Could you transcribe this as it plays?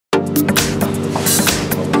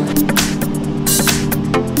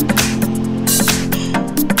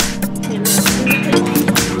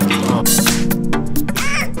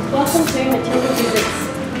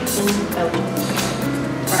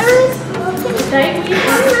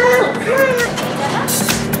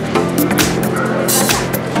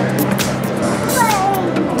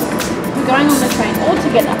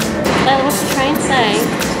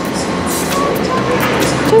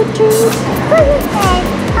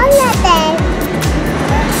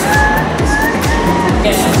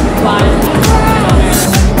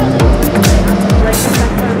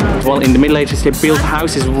Well, in the Middle Ages they built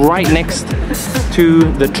houses right next to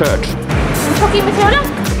the church. Talking Matilda?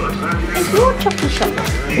 It's your chocolate shop.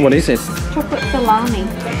 What is it? Chocolate salami.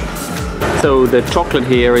 So the chocolate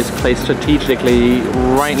here is placed strategically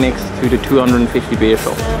right next to the 250 beer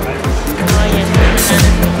shop. Oh yes.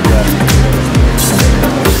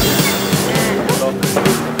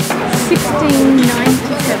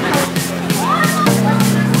 1697.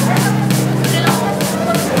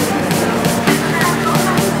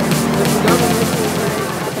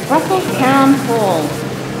 The Brussels Town Hall.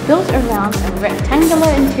 Built around a rectangular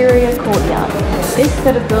interior courtyard, this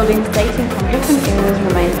set of buildings dating from different eras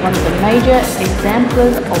remains one of the major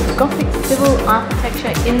examples of Gothic civil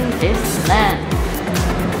architecture in this land.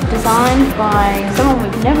 Designed by someone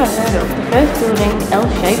we've never heard of, the first building,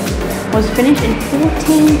 L-shaped, was finished in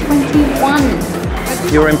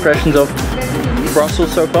 1421. Your impressions of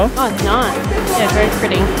Brussels so far? Oh, it's nice. Yeah, very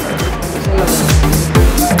pretty.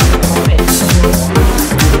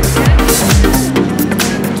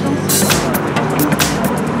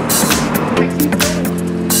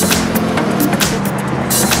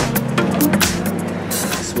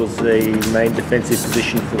 Was the main defensive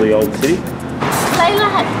position for the old city.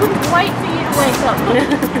 Layla couldn't wait for you to wake up.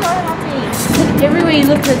 So happy. Everywhere you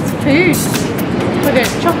look, there's food. Whether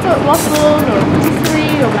it's chocolate waffles or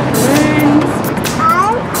patisserie or macaroons.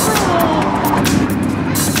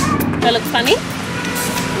 That looks funny?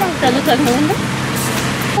 That looks like Melinda?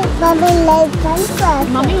 Mommy Layla's sunglasses.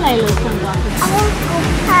 Mommy Layla's sunglasses. I want to go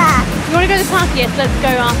park. You want to go to the park? Yes, let's go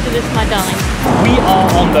after this, my darling. We are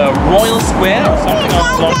on the Royal Square or something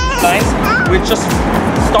along those lines. We're just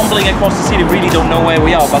stumbling across the city, really don't know where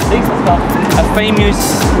we are, but this has got a famous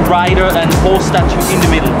rider and horse statue in the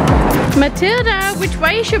middle. Matilda, which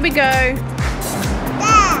way should we go? There.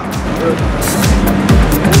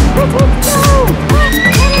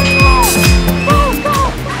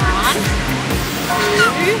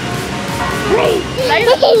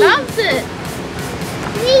 Layla loves it.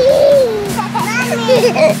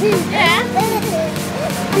 Yeah.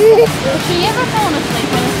 Has she ever fallen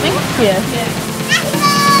asleep on a swing? Yeah.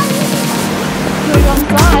 Go on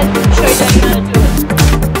slide. Show Daddy how to do it.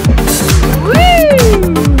 Woo!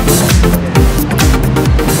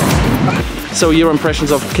 So your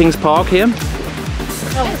impressions of King's Park here? Oh,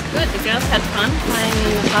 it's good. The girls had fun playing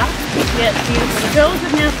in the park. Yeah, it's beautiful. The girls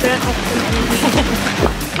have now burnt off some energy.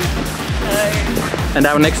 And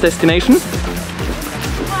our next destination? To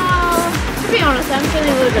be honest, I'm feeling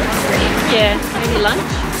a little bit hungry. Yeah, maybe lunch.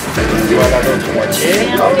 Voilà notre moitié.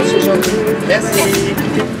 Oh, c'est gentil. Merci.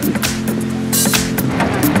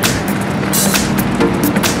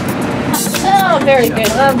 Oh, very good.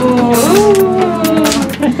 Bravo.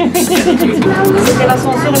 C'était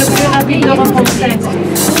l'ascenseur le plus rapide d'Europe 7.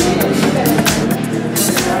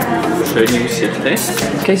 Show you sit there.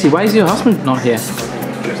 Casey, why is your husband not here?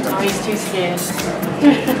 Oh, he's too scared.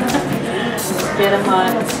 Scared of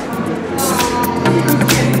heights.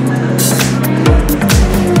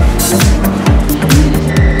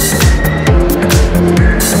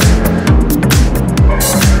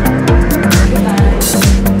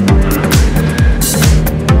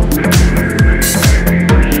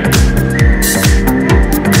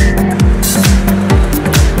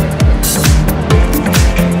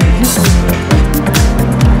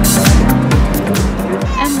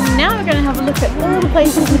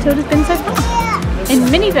 Places Matilda's been so far. In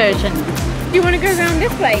mini version. You want to go around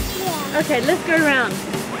this way? Yeah. Okay, let's go around.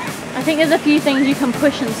 I think there's a few things you can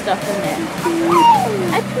push and stuff in there.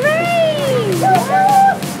 A train!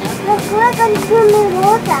 We're going to swim in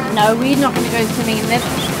water. No, we're not going to go swimming in this.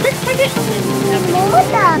 Let's check it.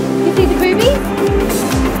 Water. You see the boobies?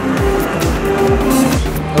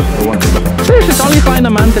 Zo is het al die fijne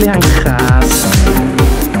mantel aan gaas.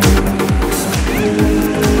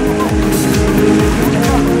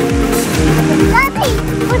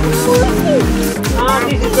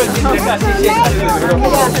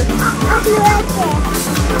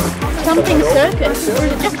 Something circus, or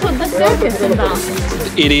is it just called the circus in Bath?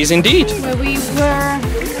 It is indeed. Where we were a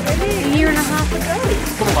year and a half ago.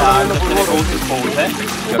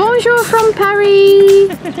 Bonjour from Paris!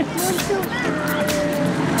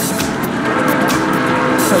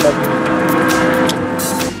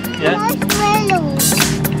 Yeah.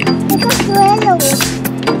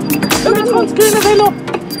 Oh, it's ons kleine velo.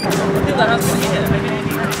 Matilda has been here.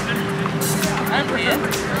 And here.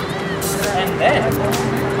 And there.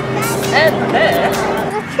 And there.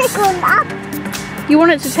 It's going up. You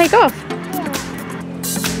want it to take off?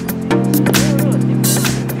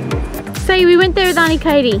 Say we went there with Auntie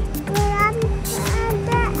Katie. I'm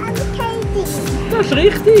Katie. Dat is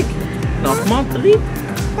richtig. Dag Matilda.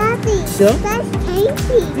 That's tasty. Yeah? That's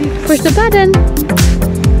tasty. Push the button.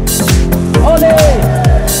 Ole!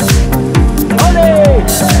 Ole!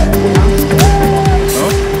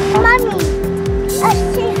 Mommy, let's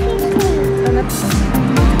see fish.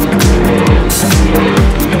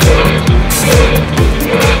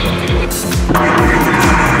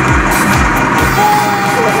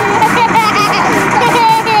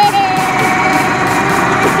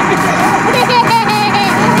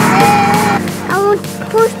 I want to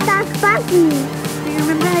push that button. Do you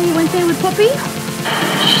remember how you went there with Poppy?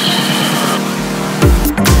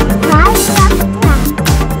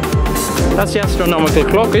 That's the astronomical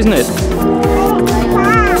clock, isn't it?